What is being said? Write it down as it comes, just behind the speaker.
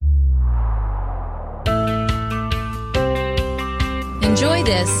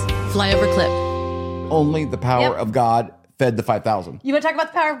this flyover clip. Only the power of God fed the 5,000. You want to talk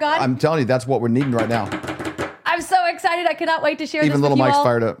about the power of God? I'm telling you, that's what we're needing right now. I'm so excited. I cannot wait to share this with you all. Even little Mike's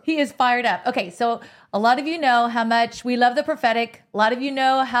fired up. He is fired up. Okay, so a lot of you know how much we love the prophetic. A lot of you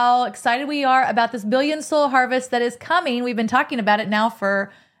know how excited we are about this billion soul harvest that is coming. We've been talking about it now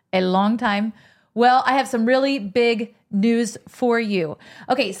for a long time. Well, I have some really big news for you.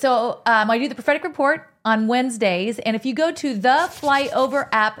 Okay, so I do the prophetic report on Wednesdays. And if you go to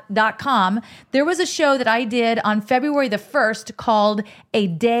theflyoverapp.com, there was a show that I did on February the 1st called A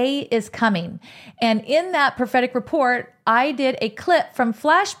Day is Coming. And in that prophetic report, I did a clip from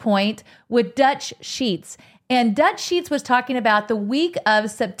Flashpoint with Dutch Sheets. And Dutch Sheets was talking about the week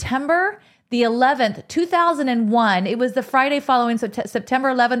of September the 11th, 2001. It was the Friday following, so September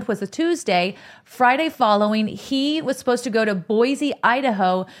 11th was a Tuesday. Friday following, he was supposed to go to Boise,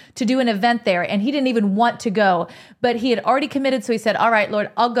 Idaho to do an event there, and he didn't even want to go. But he had already committed, so he said, all right, Lord,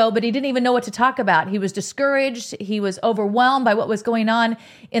 I'll go. But he didn't even know what to talk about. He was discouraged. He was overwhelmed by what was going on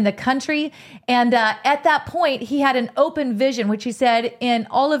in the country. And at that point, he had an open vision, which he said in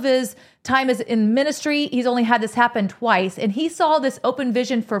all of his time as in ministry, he's only had this happen twice. And he saw this open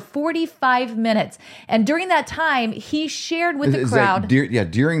vision for 45 minutes. And during that time, he shared with the crowd.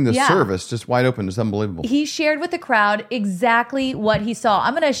 During the service, just wide open. It's unbelievable. He shared with the crowd exactly what he saw.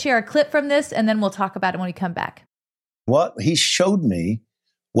 I'm going to share a clip from this, and then we'll talk about it when we come back. What he showed me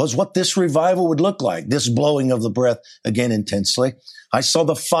was what this revival would look like, this blowing of the breath again intensely. I saw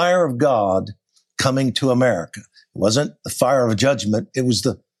the fire of God coming to America. It wasn't the fire of judgment. It was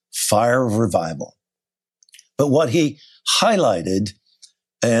the fire of revival. But what he highlighted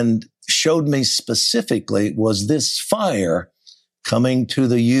and showed me specifically was this fire coming to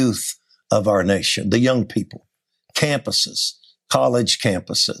the youth of our nation, the young people, campuses, college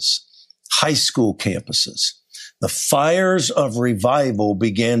campuses, high school campuses. The fires of revival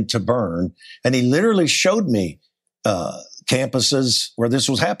began to burn. And he literally showed me campuses where this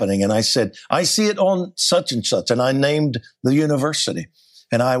was happening. And I said, I see it on such and such. And I named the university.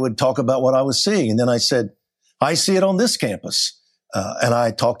 And I would talk about what I was seeing. And then I said, I see it on this campus. And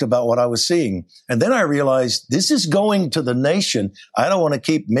I talked about what I was seeing. And then I realized this is going to the nation. I don't want to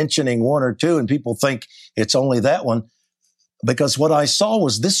keep mentioning one or two and people think it's only that one. Because what I saw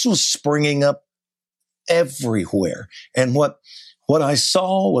was this was springing up everywhere. And what I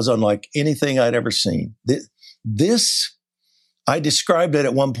saw was unlike anything I'd ever seen. This, I described it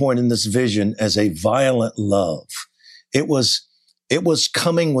at one point in this vision as a violent love. It was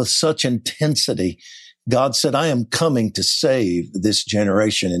coming with such intensity. God said, I am coming to save this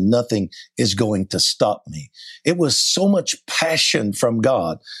generation and nothing is going to stop me. It was so much passion from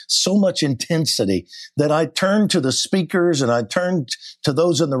God, so much intensity that I turned to the speakers and I turned to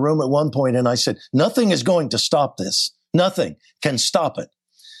those in the room at one point and I said, nothing is going to stop this. Nothing can stop it.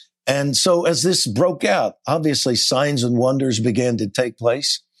 And so as this broke out, obviously signs and wonders began to take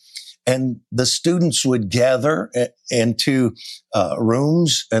place. And the students would gather into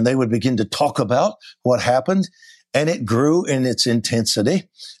rooms and they would begin to talk about what happened. And it grew in its intensity.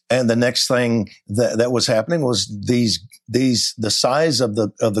 And the next thing that was happening was the size of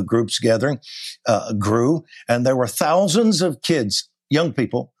the groups gathering grew. And there were thousands of kids, young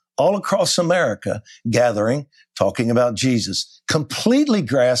people, all across America gathering, talking about Jesus. Completely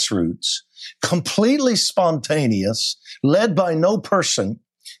grassroots, completely spontaneous, led by no person,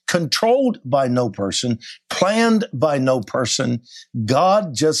 controlled by no person, planned by no person.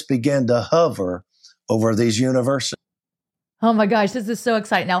 God just began to hover over these universities. Oh my gosh, this is so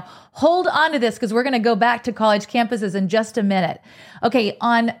exciting. Now, hold on to this because we're going to go back to college campuses in just a minute. Okay,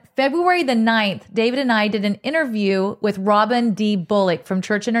 on February the 9th, David and I did an interview with Robin D. Bullock from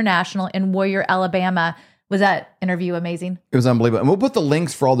Church International in Warrior, Alabama. Was that interview amazing? It was unbelievable. And we'll put the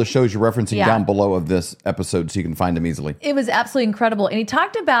links for all the shows you're referencing down below of this episode so you can find them easily. It was absolutely incredible. And he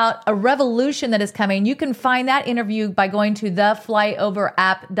talked about a revolution that is coming. You can find that interview by going to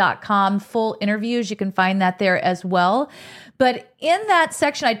theflyoverapp.com. Full interviews. You can find that there as well. But in that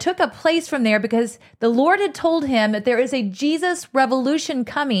section, I took a place from there because the Lord had told him that there is a Jesus revolution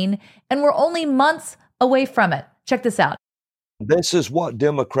coming and we're only months away from it. Check this out. This is what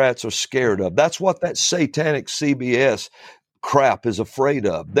Democrats are scared of. That's what that satanic CBS crap is afraid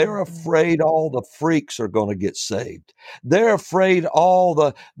of. They're afraid all the freaks are going to get saved. They're afraid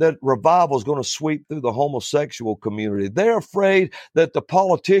that revival is going to sweep through the homosexual community. They're afraid that the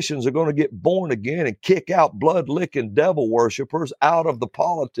politicians are going to get born again and kick out blood-licking devil worshipers out of the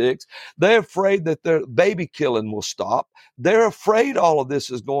politics. They're afraid that their baby killing will stop. They're afraid all of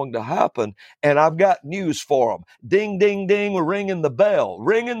this is going to happen. And I've got news for them. Ding, ding, ding. We're ringing the bell,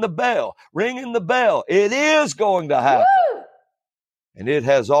 ringing the bell, ringing the bell. It is going to happen. Woo! And it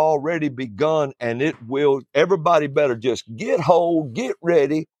has already begun, and it will. Everybody better just get hold, get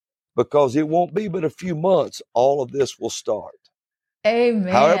ready, because it won't be but a few months. All of this will start.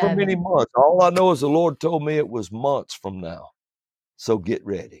 Amen. However many months. All I know is the Lord told me it was months from now. So get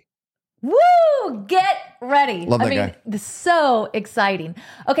ready. Woo! Get ready. Love that guy. This is so exciting.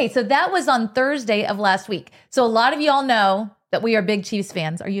 Okay, so that was on Thursday of last week. So a lot of y'all know that we are big Chiefs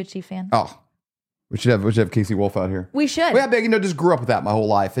fans. Are you a Chiefs fan? Oh, we should have Casey Wolf out here. We should. Yeah, but, just grew up with that my whole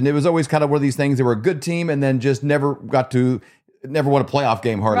life. And it was always kind of one of these things. They were a good team and then just never won a playoff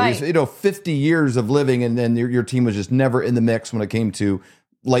game hardly. Right. 50 years of living and then your team was just never in the mix when it came to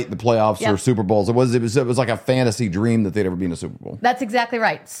late in the playoffs or Super Bowls. It was like a fantasy dream that they'd ever be in a Super Bowl. That's exactly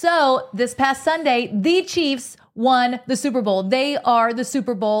right. So this past Sunday, the Chiefs won the Super Bowl. They are the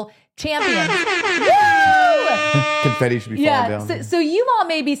Super Bowl champions. Woo! Confetti should be falling down. So you all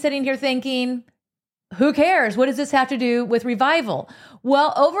may be sitting here thinking, who cares? What does this have to do with revival?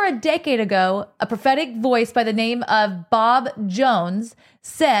 Well, over a decade ago, a prophetic voice by the name of Bob Jones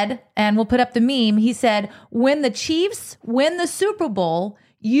said, and we'll put up the meme, he said, when the Chiefs win the Super Bowl,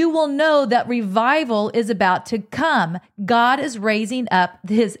 you will know that revival is about to come. God is raising up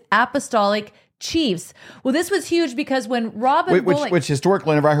his apostolic Chiefs. Well, this was huge because when Robin Bullock... Which historically,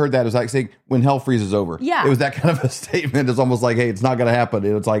 whenever I heard that, it was like saying, when hell freezes over. Yeah. It was that kind of a statement. It's almost like, hey, it's not going to happen.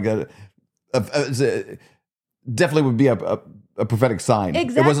 It's like definitely would be a prophetic sign.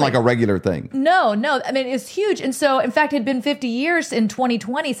 Exactly. It wasn't like a regular thing. No. I mean, it's huge. And so, in fact, it had been 50 years in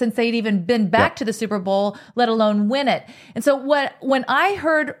 2020 since they'd even been back to the Super Bowl, let alone win it. And so when I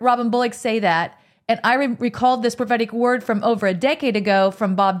heard Robin Bullock say that, and I recalled this prophetic word from over a decade ago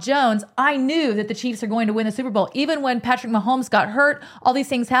from Bob Jones, I knew that the Chiefs are going to win the Super Bowl. Even when Patrick Mahomes got hurt, all these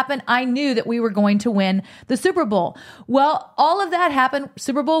things happened, I knew that we were going to win the Super Bowl. Well, all of that happened,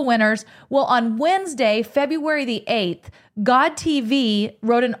 Super Bowl winners. Well, on Wednesday, February the 8th, God TV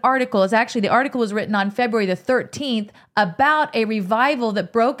wrote an article. The article was written on February the 13th about a revival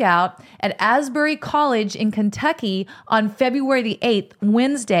that broke out at Asbury College in Kentucky on February the 8th,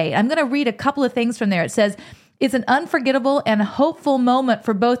 Wednesday. I'm going to read a couple of things from there. It says, it's an unforgettable and hopeful moment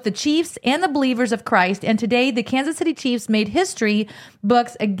for both the Chiefs and the believers of Christ. And today, the Kansas City Chiefs made history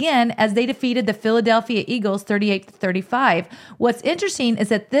books again as they defeated the Philadelphia Eagles 38-35. What's interesting is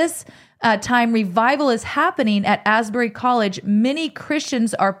that this time revival is happening at Asbury College. Many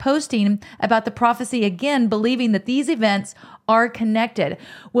Christians are posting about the prophecy again, believing that these events are connected.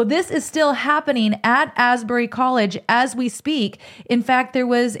 Well, this is still happening at Asbury College as we speak. In fact, there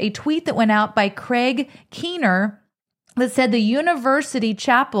was a tweet that went out by Craig Keener that said the university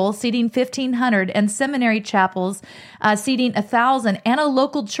chapel seating 1,500 and seminary chapels seating 1,000 and a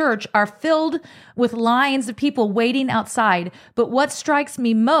local church are filled with lines of people waiting outside. But what strikes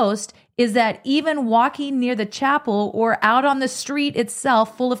me most is that even walking near the chapel or out on the street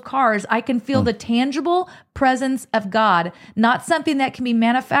itself full of cars, I can feel the tangible presence of God, not something that can be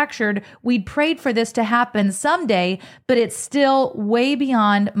manufactured. We'd prayed for this to happen someday, but it's still way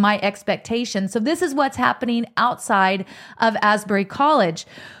beyond my expectations. So this is what's happening outside of Asbury College.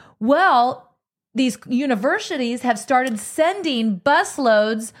 Well, these universities have started sending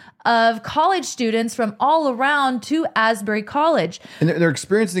busloads of college students from all around to Asbury College. And they're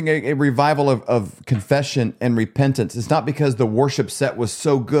experiencing a revival of confession and repentance. It's not because the worship set was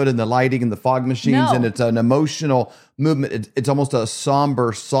so good and the lighting and the fog machines, and it's an emotional movement. It's almost a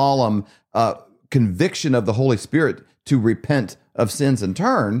somber, solemn conviction of the Holy Spirit to repent of sins and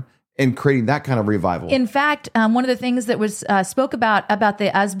turn, and creating that kind of revival. In fact, one of the things that was spoke about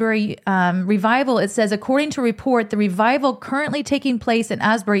the Asbury revival, it says, according to report, the revival currently taking place in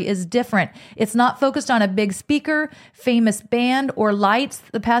Asbury is different. It's not focused on a big speaker, famous band, or lights,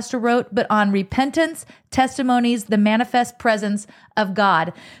 the pastor wrote, but on repentance, testimonies, the manifest presence of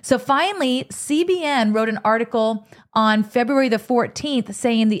God. So finally, CBN wrote an article on February the 14th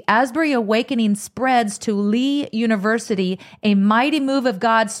saying the Asbury awakening spreads to Lee University. A mighty move of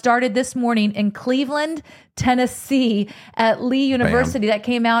God started this morning in Cleveland, Tennessee at Lee University. That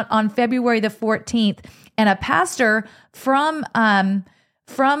came out on February the 14th. And a pastor from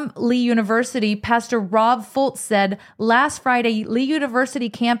Lee University, Pastor Rob Fultz, said last Friday, Lee University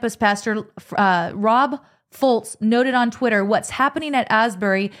campus pastor Rob Fultz noted on Twitter, what's happening at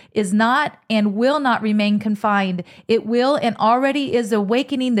Asbury is not and will not remain confined. It will and already is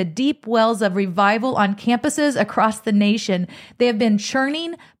awakening the deep wells of revival on campuses across the nation. They have been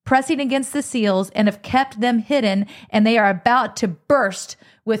churning, pressing against the seals, and have kept them hidden, and they are about to burst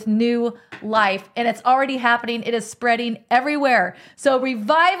with new life. And it's already happening. It is spreading everywhere. So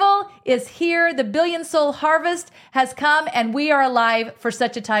revival is here. The billion soul harvest has come, and we are alive for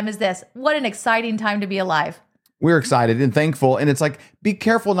such a time as this. What an exciting time to be alive. we're excited and thankful. And it's like, be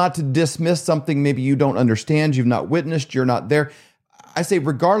careful not to dismiss something maybe you don't understand, you've not witnessed, you're not there. I say,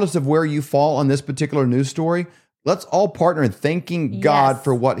 regardless of where you fall on this particular news story, let's all partner in thanking God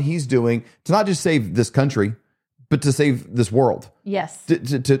for what he's doing to not just save this country, but to save this world. Yes.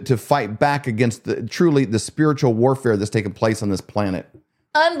 To fight back against truly the spiritual warfare that's taking place on this planet.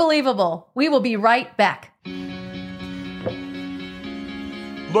 Unbelievable. We will be right back.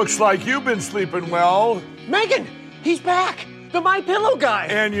 Looks like you've been sleeping well. Megan, he's back. The MyPillow guy.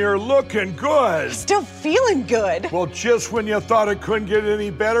 And you're looking good. Still feeling good. Well, just when you thought it couldn't get any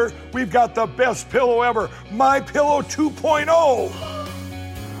better, we've got the best pillow ever, MyPillow 2.0.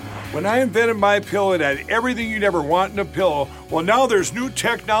 When I invented MyPillow, it had everything you'd ever want in a pillow. Well, now there's new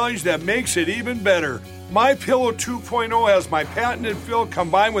technology that makes it even better. MyPillow 2.0 has my patented fill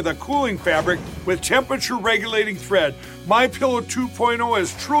combined with a cooling fabric with temperature-regulating thread. MyPillow 2.0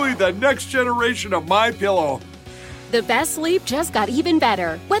 is truly the next generation of MyPillow. The best sleep just got even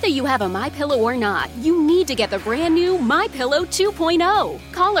better. Whether you have a MyPillow or not, you need to get the brand new MyPillow 2.0.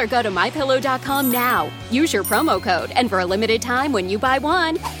 Call or go to MyPillow.com now. Use your promo code, and for a limited time when you buy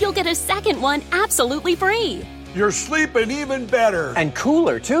one, you'll get a second one absolutely free. You're sleeping even better. And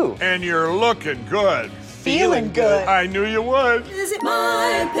cooler, too. And you're looking good. Feeling good. I knew you would. Visit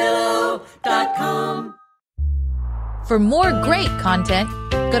MyPillow.com. For more great content,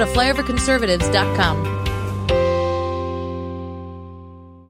 go to flyoverconservatives.com.